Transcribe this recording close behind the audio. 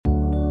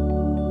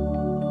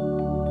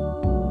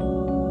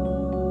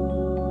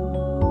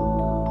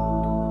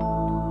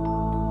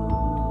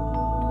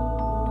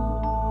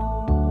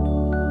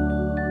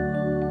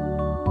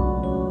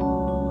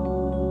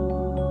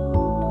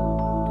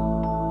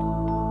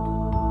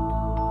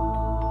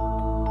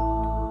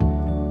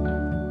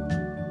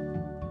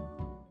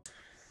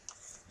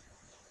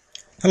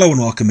Hello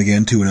and welcome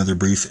again to another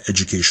brief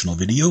educational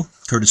video,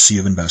 courtesy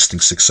of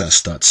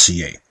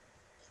investingsuccess.ca.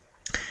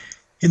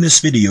 In this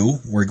video,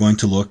 we're going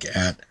to look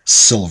at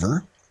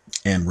silver,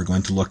 and we're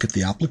going to look at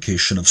the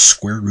application of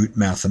square root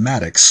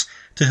mathematics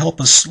to help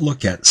us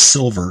look at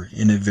silver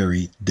in a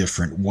very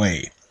different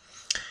way.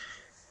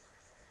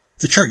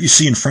 The chart you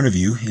see in front of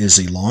you is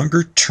a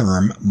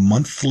longer-term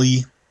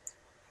monthly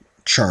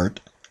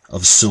chart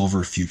of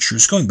silver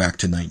futures going back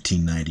to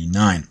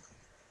 1999.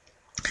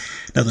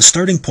 Now, the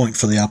starting point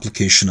for the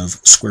application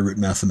of square root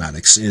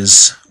mathematics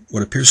is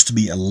what appears to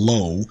be a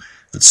low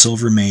that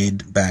silver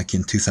made back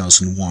in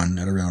 2001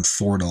 at around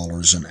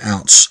 $4 an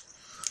ounce.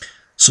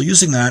 So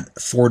using that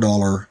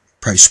 $4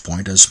 price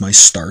point as my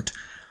start,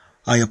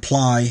 I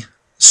apply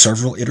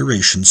several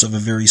iterations of a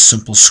very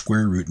simple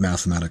square root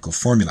mathematical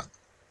formula.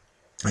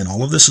 And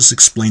all of this is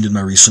explained in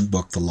my recent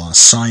book, The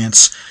Lost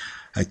Science.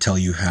 I tell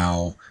you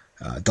how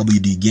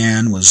W.D.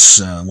 Gann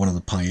was one of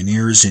the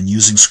pioneers in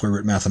using square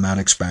root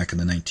mathematics back in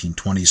the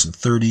 1920s and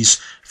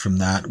 30s. From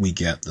that, we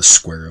get the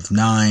square of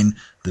 9,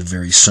 the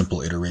very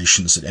simple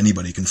iterations that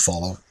anybody can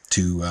follow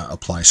to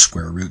apply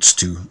square roots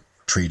to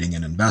trading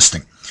and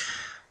investing.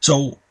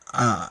 So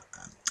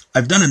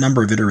I've done a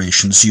number of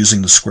iterations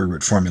using the square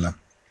root formula.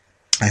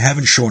 I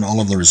haven't shown all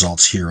of the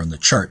results here on the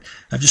chart.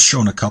 I've just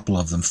shown a couple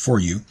of them for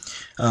you.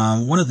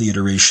 One of the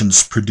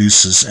iterations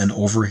produces an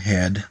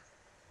overhead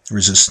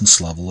resistance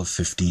level of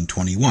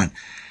 1521.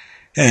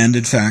 And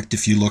in fact,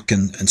 if you look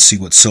and see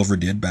what silver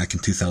did back in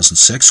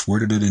 2006, where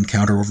did it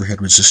encounter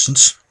overhead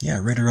resistance? Yeah,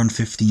 right around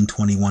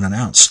 1521 an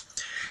ounce.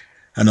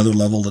 Another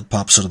level that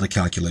pops out of the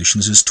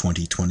calculations is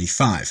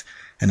 2025.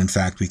 And in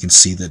fact, we can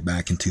see that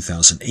back in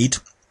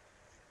 2008,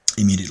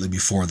 immediately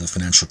before the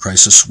financial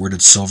crisis, where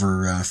did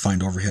silver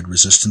find overhead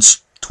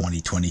resistance?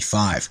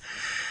 2025.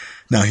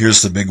 Now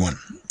here's the big one.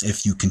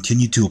 If you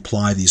continue to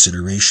apply these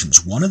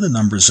iterations, one of the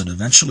numbers that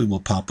eventually will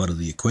pop out of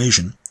the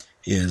equation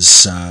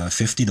is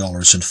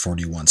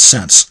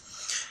 $50.41.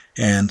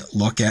 And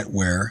look at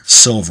where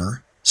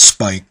silver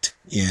spiked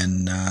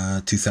in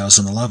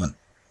 2011.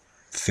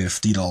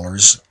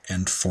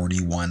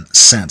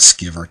 $50.41,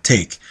 give or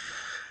take.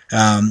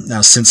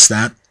 Now since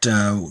that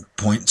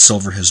point,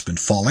 silver has been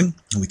falling.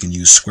 We can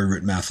use square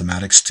root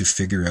mathematics to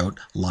figure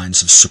out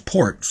lines of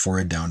support for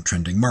a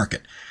downtrending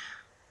market.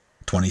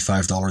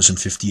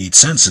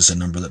 $25.58 is a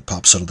number that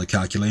pops out of the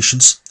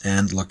calculations,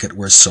 and look at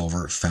where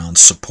silver found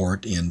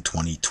support in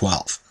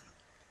 2012.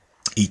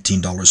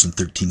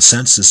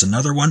 $18.13 is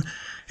another one,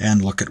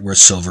 and look at where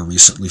silver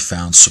recently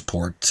found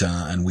support,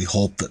 and we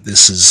hope that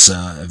this is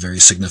a very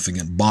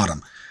significant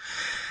bottom.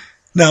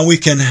 Now we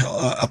can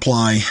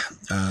apply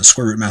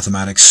square root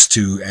mathematics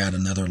to add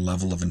another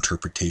level of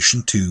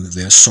interpretation to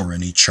this or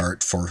any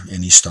chart for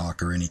any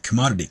stock or any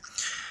commodity.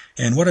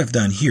 And what I've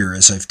done here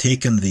is I've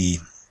taken the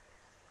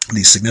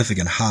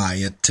significant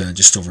high at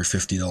just over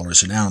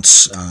 $50 an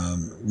ounce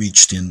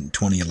reached in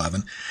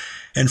 2011.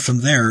 And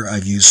from there,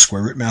 I've used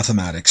square root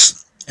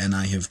mathematics, and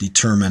I have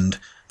determined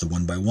the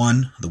 1 by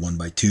 1, the 1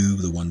 by 2,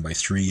 the 1 by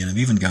 3, and I've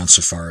even gone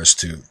so far as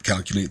to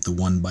calculate the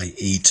 1 by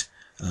 8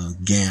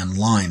 Gann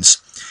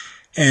lines.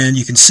 And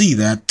you can see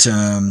that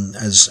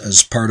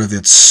as part of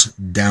its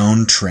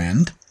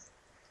downtrend,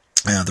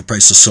 the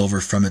price of silver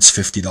from its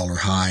 $50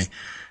 high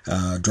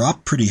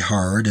dropped pretty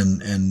hard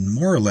and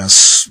more or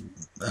less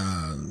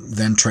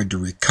then tried to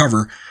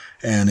recover,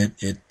 and it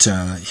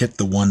hit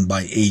the 1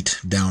 by 8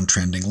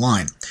 downtrending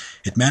line.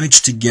 It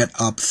managed to get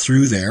up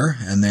through there,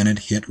 and then it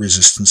hit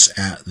resistance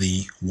at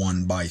the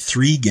 1 by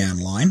 3 Gann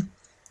line,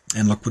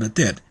 and look what it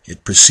did.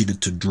 It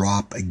proceeded to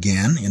drop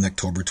again in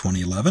October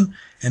 2011,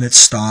 and it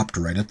stopped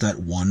right at that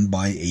 1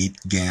 by 8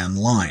 Gann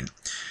line.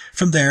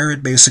 From there,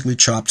 it basically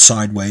chopped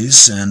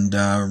sideways and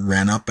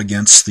ran up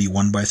against the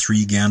 1 by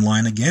 3 Gann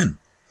line again.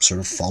 Sort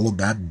of followed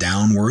that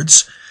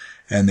downwards,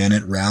 and then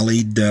it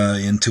rallied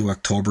into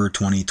October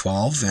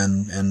 2012,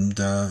 and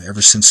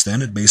ever since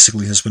then it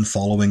basically has been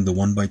following the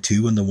 1 by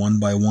 2 and the 1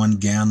 by 1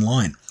 Gann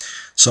line.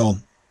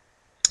 So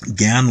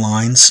Gann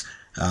lines,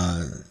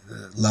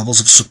 levels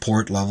of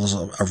support, levels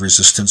of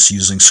resistance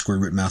using square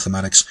root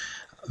mathematics,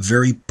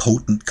 very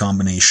potent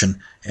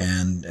combination,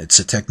 and it's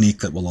a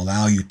technique that will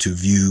allow you to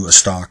view a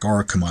stock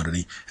or a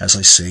commodity, as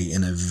I say,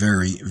 in a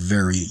very,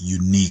 very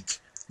unique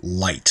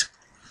light.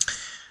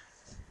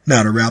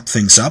 Now, to wrap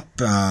things up,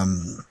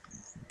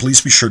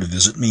 please be sure to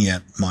visit me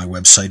at my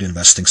website,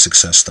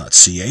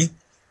 investingsuccess.ca.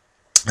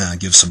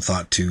 Give some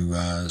thought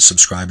to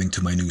subscribing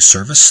to my new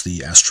service,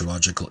 the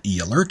Astrological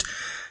E-Alert.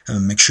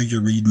 Make sure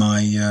you read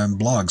my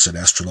blogs at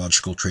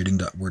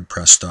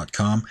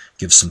astrologicaltrading.wordpress.com.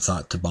 Give some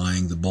thought to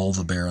buying The Bull,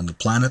 the Bear, and the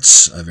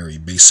Planets, a very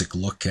basic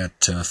look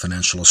at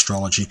financial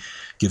astrology.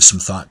 Give some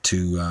thought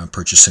to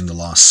purchasing The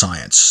Lost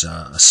Science,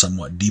 a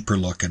somewhat deeper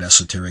look at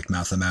esoteric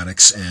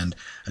mathematics and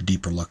a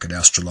deeper look at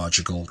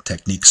astrological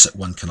techniques that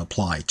one can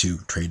apply to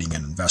trading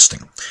and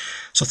investing.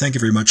 So thank you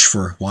very much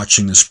for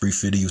watching this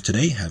brief video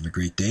today. Have a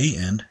great day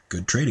and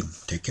good trading.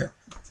 Take care.